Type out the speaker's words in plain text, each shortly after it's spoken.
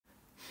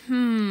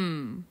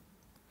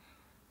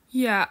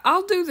Yeah,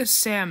 I'll do the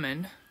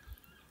salmon.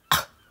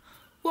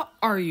 What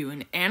are you,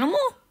 an animal?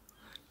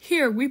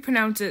 Here, we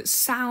pronounce it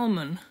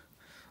salmon.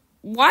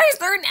 Why is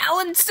there an L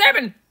in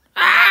salmon?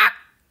 Ah!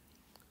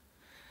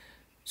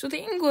 So the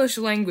English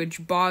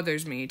language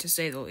bothers me, to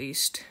say the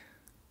least.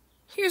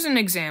 Here's an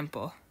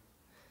example.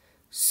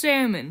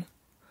 Salmon.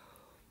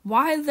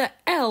 Why the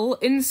L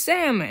in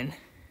salmon?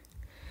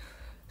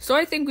 So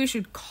I think we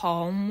should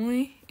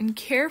calmly and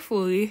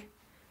carefully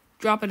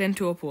drop it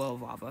into a pool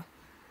of lava.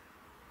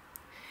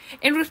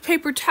 And with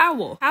paper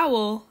towel.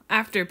 Towel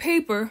after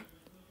paper.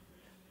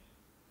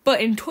 But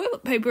in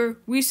toilet paper,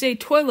 we say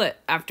toilet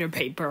after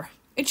paper.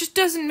 It just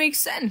doesn't make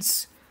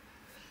sense.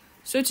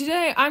 So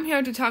today, I'm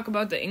here to talk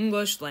about the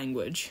English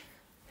language.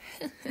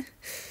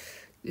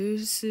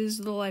 This is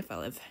the life I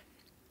live.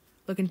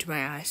 Look into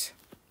my eyes.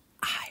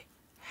 I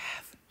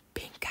have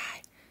pink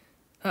eye.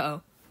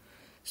 Uh-oh.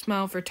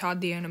 Smile for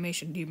Todd the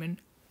animation demon.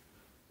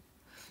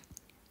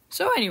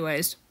 So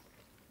anyways,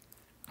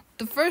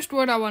 the first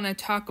word I want to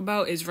talk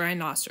about is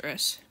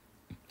rhinoceros.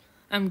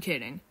 I'm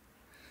kidding.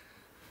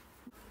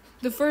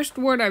 The first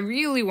word I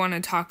really want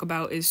to talk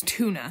about is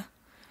tuna.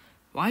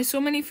 Why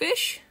so many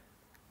fish?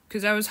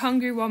 Because I was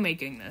hungry while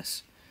making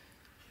this.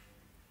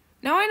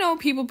 Now I know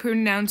people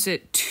pronounce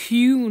it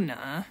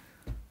tuna,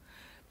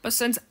 but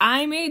since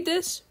I made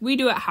this, we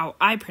do it how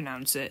I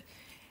pronounce it.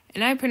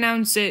 And I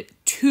pronounce it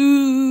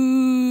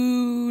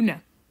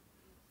tuna.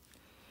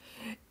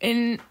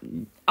 And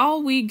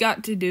all we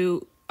got to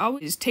do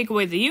is take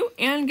away the U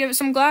and give it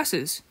some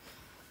glasses.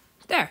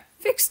 There,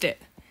 fixed it.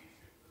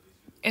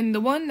 And the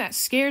one that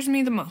scares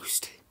me the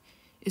most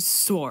is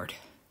sword.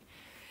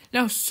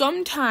 Now,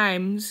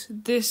 sometimes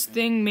this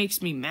thing makes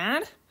me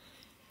mad,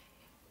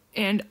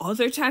 and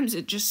other times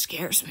it just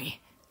scares me.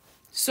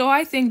 So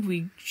I think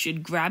we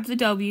should grab the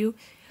W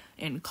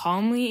and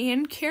calmly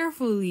and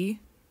carefully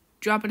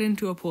drop it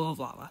into a pool of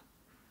lava.